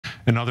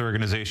Another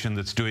organization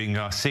that's doing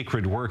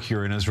sacred work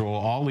here in Israel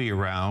all year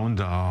round,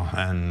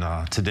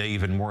 and today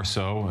even more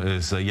so,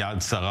 is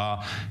Yad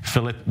Sarah.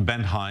 Philip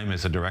Bendheim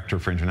is a director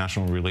for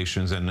international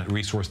relations and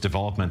resource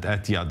development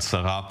at Yad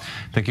Sarah.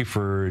 Thank you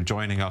for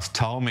joining us.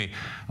 Tell me,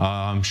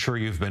 I'm sure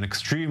you've been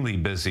extremely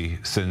busy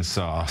since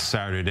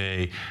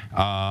Saturday.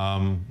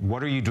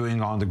 What are you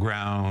doing on the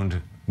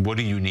ground? What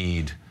do you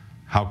need?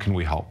 How can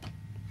we help?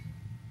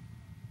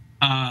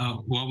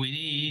 What we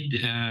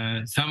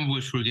need, some of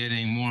which we're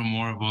getting more and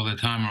more of all the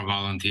time, are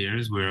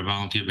volunteers. We're a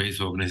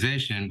volunteer-based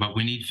organization, but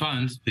we need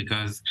funds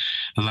because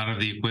a lot of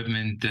the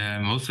equipment,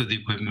 most of the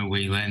equipment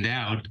we lend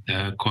out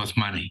costs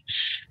money.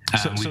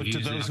 So to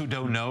those who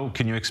don't know,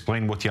 can you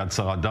explain what Yad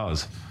Sarah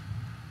does?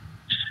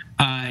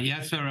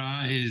 Yad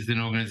Sarah is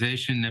an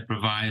organization that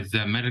provides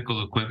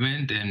medical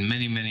equipment and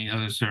many, many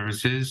other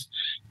services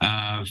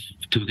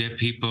to get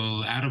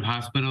people out of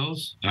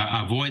hospitals,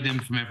 avoid them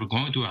from ever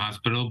going to a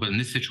hospital, but in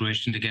this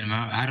situation, to get them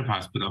out of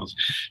hospitals.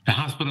 The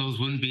hospitals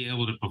wouldn't be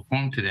able to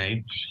perform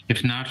today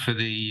if not for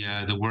the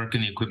work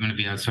and the equipment of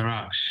Yad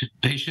Sarah.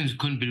 Patients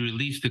couldn't be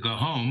released to go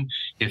home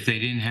if they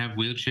didn't have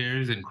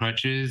wheelchairs and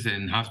crutches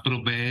and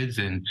hospital beds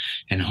and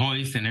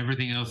hoists and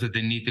everything else that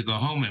they need to go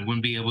home, and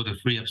wouldn't be able to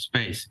free up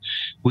space.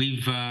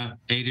 We've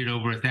aided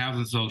over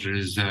 1,000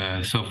 soldiers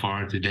so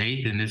far to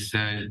date in this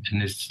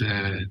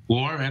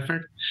war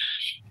effort,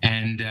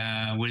 and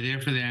we're there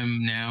for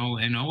them now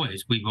and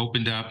always. We've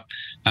opened up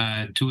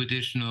 2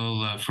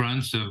 additional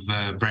fronts of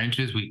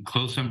branches. We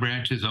closed some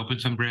branches,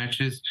 opened some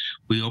branches.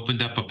 We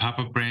opened up a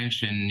pop-up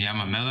branch in Yam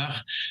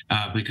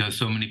HaMelech because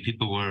so many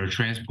people were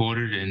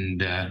transported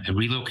and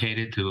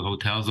relocated to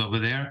hotels over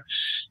there.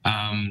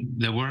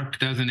 The work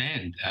doesn't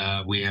end.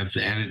 We have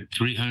added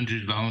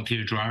 300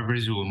 volunteer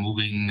drivers who are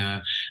moving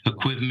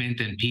equipment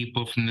and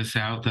people from the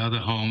south to other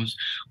homes.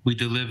 We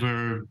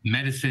deliver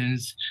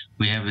medicines.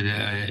 We have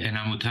an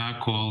amutah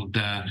called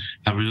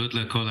Abirut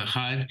Lekol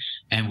Echad,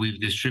 and we've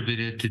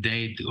distributed to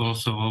date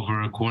also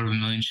over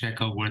 250,000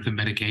 shekel worth of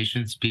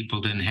medications.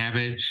 People didn't have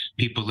it.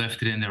 People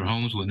left it in their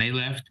homes when they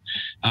left.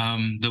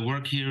 The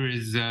work here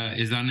is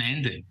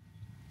unending.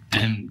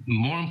 And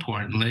more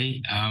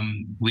importantly,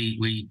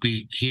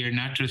 we here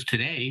not just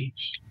today,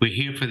 we're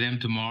here for them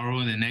tomorrow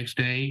and the next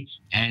day,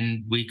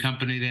 and we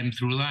accompany them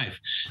through life.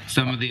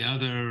 Some of the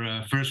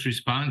other first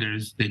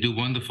responders, they do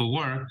wonderful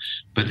work,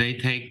 but they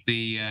take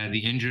the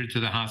injured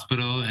to the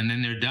hospital and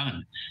then they're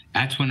done.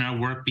 That's when our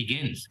work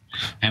begins,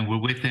 and we're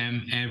with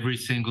them every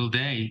single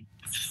day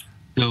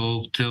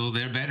till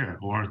they're better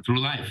or through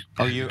life.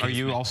 Are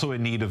you also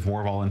in need of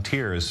more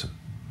volunteers?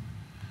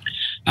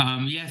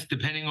 Yes,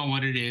 depending on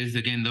what it is.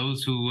 Again,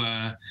 those who,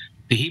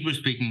 the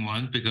Hebrew-speaking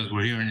ones, because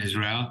we're here in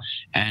Israel,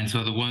 and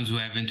so the ones who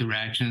have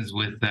interactions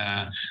with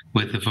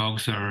the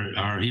folks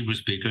are Hebrew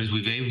speakers.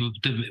 We've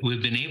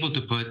been able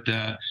to put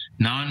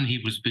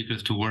non-Hebrew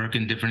speakers to work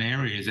in different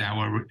areas.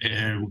 Our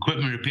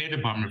equipment repair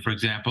department, for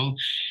example,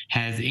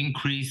 has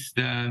increased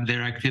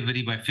their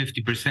activity by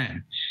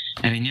 50%.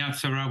 And in Yad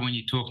Sarah, when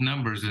you talk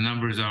numbers, the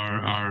numbers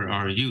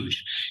are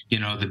huge. You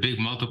know, the big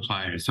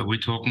multipliers. So we're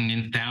talking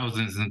in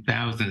thousands and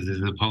thousands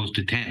as opposed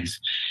to tens.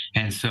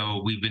 And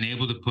so we've been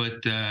able to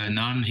put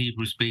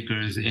non-Hebrew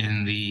speakers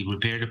in the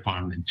repair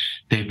department.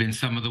 They've been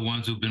some of the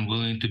ones who've been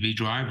willing to be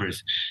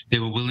drivers. They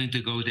were willing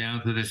to go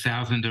down to the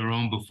south in their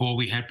own before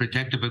we had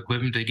protective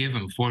equipment to give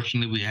them.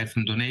 Fortunately, we had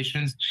some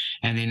donations,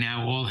 and they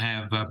now all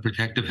have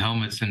protective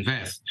helmets and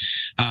vests.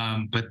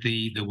 But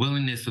the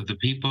willingness of the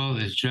people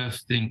is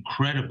just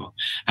incredible.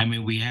 I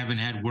mean, we haven't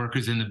had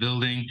workers in the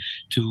building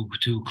to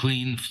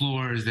clean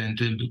floors and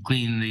to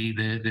clean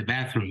the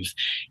bathrooms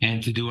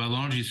and to do our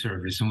laundry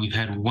service. And we've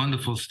had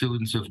wonderful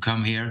students who've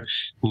come here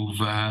who've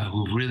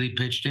really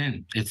pitched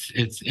in.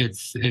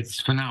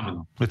 It's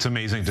phenomenal. It's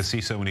amazing to see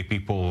so many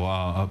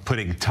people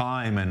putting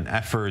time and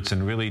efforts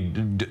and really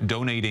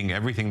donating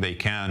everything they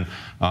can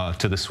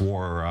to this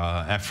war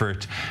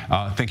effort.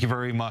 Thank you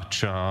very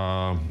much,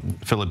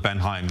 Philip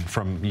Bendheim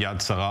from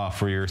Yad Sarah,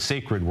 for your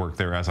sacred work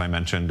there, as I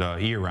mentioned,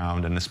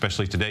 year-round, and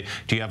especially today.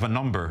 Do you have a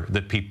number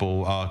that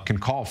people can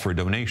call for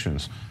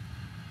donations?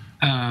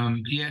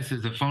 Yes,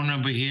 there's a phone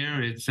number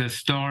here. It's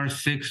star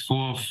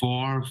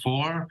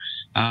 6444.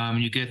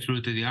 You get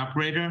through to the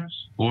operator,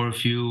 or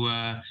if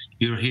you're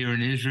here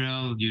in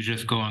Israel, you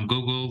just go on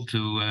Google to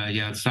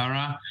Yad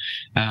Sarah,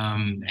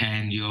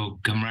 and you'll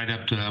come right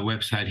up to our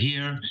website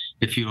here.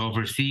 If you're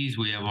overseas,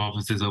 we have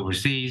offices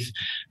overseas.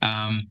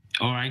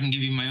 Or I can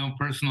give you my own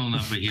personal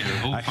number here,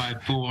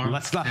 054.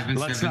 Let's not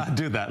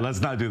do that. Let's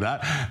not do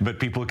that. But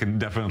people can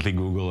definitely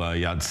Google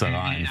Yad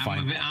Sarah and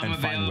find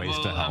ways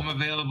to help. I'm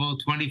available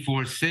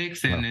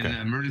 24/6, and in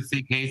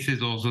emergency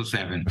cases also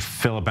 7.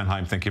 Philip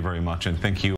Bendheim, thank you very much, and thank you.